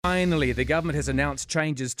Finally, the government has announced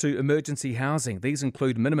changes to emergency housing. These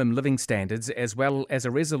include minimum living standards as well as a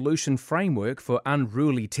resolution framework for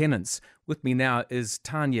unruly tenants. With me now is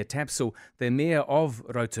Tanya Tapsell, the Mayor of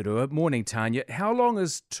Rotorua. Morning, Tanya. How long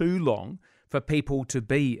is too long for people to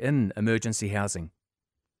be in emergency housing?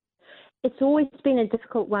 It's always been a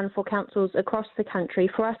difficult one for councils across the country.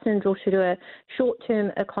 For us in Rotorua,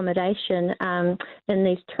 short-term accommodation in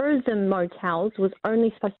these tourism motels was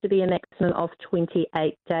only supposed to be a maximum of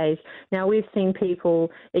 28 days. Now, we've seen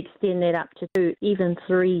people extend that up to 2, even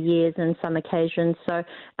 3 years in some occasions. So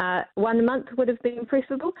 1 month would have been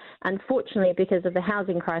preferable. Unfortunately, because of the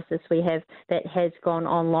housing crisis we have, that has gone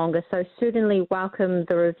on longer. So certainly welcome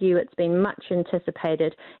the review. It's been much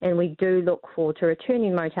anticipated, and we do look forward to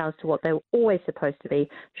returning motels to what they were always supposed to be,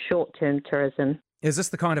 short-term tourism. Is this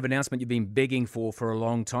the kind of announcement you've been begging for a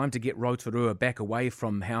long time, to get Rotorua back away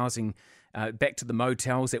from housing, back to the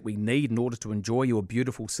motels that we need in order to enjoy your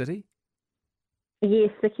beautiful city?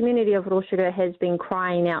 Yes, the community of Rotorua has been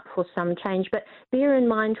crying out for some change, but bear in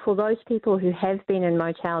mind, for those people who have been in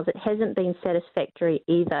motels, it hasn't been satisfactory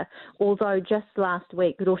either. Although just last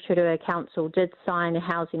week, Rotorua Council did sign a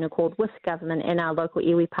housing accord with government and our local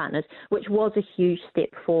iwi partners, which was a huge step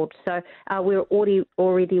forward. So we're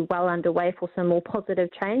already well underway for some more positive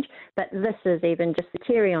change, but this is even just the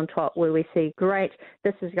cherry on top, where we see, great,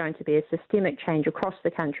 this is going to be a systemic change across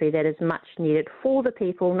the country that is much needed for the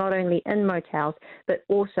people, not only in motels, but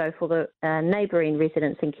also for the neighbouring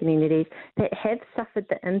residents and communities that have suffered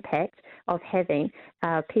the impact of having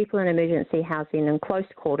people in emergency housing in close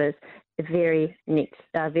quarters very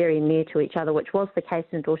near to each other, which was the case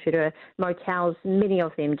in Rotorua. Motels, many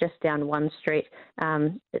of them just down one street.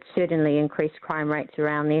 It certainly increased crime rates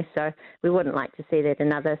around there, so we wouldn't like to see that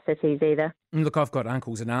in other cities either. Look, I've got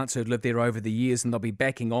uncles and aunts who've lived there over the years, and they'll be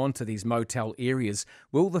backing on to these motel areas.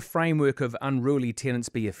 Will the framework of unruly tenants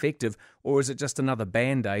be effective, or is it just another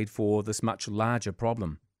band-aid for this much larger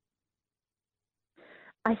problem?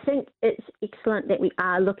 I think it's excellent that we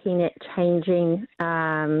are looking at changing,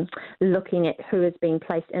 looking at who is being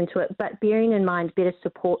placed into it, but bearing in mind better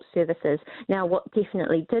support services. Now, what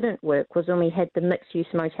definitely didn't work was when we had the mixed-use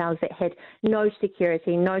motels that had no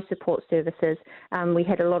security, no support services. We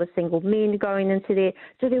had a lot of single men going into there,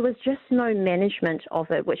 so there was just no management of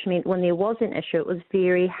it, which meant when there was an issue, it was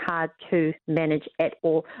very hard to manage at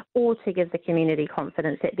all, or to give the community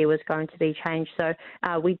confidence that there was going to be change. So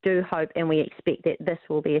we do hope and we expect that this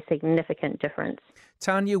will be a significant difference.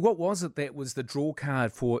 Tanya, what was it that was the draw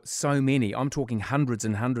card for so many, I'm talking hundreds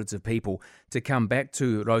and hundreds of people, to come back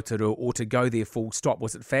to Rotorua or to go there full stop?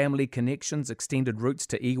 Was it family connections, extended routes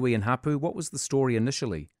to iwi and hapu? What was the story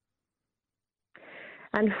initially?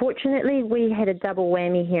 Unfortunately, we had a double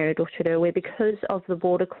whammy here at Rotorua, where because of the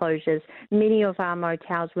border closures, many of our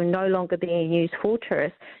motels were no longer being used for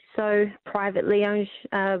tourists. So privately owned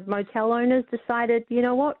motel owners decided, you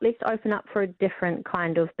know what, let's open up for a different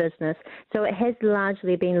kind of business. So it has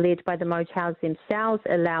largely been led by the motels themselves,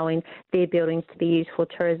 allowing their buildings to be used for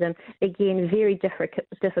tourism. Again, very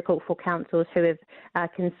difficult for councils who have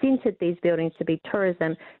consented these buildings to be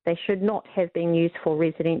tourism. They should not have been used for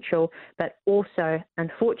residential, but also,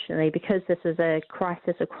 unfortunately, because this is a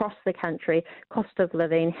crisis across the country, cost of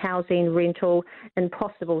living, housing, rental,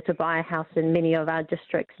 impossible to buy a house in many of our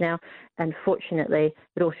districts now. Unfortunately,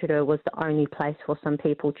 Rotorua was the only place for some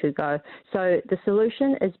people to go. So the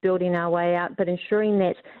solution is building our way out, but ensuring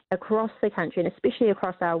that across the country, and especially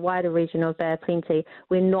across our wider region of Bay of Plenty,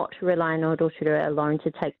 we're not relying on Rotorua alone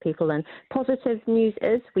to take people in. Positive news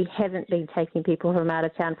is we haven't been taking people from out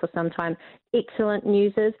of town for some time. Excellent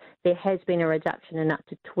news is there has been a reduction in up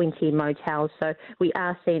to 20 motels, so we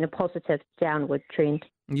are seeing a positive downward trend.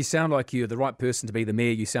 You sound like you're the right person to be the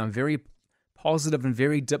mayor. You sound very positive and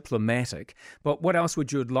very diplomatic. But what else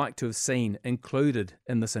would you like to have seen included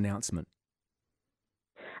in this announcement?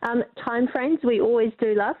 Time frames we always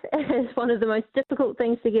do love. It's one of the most difficult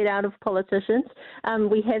things to get out of politicians.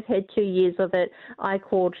 We have had 2 years of it. I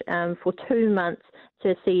called for 2 months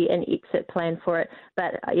to see an exit plan for it.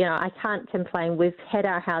 But, I can't complain. We've had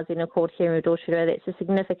our housing accord here in Rotorua. That's a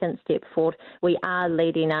significant step forward. We are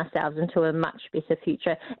leading ourselves into a much better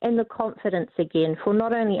future. And the confidence, again, for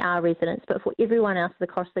not only our residents, but for everyone else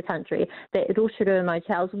across the country, that Rotorua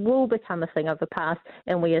motels will become a thing of the past,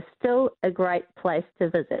 and we are still a great place to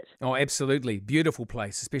visit. Oh, absolutely. Beautiful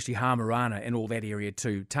place, especially Hamarana and all that area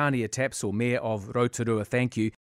too. Tanya Tapsell, Mayor of Rotorua, thank you.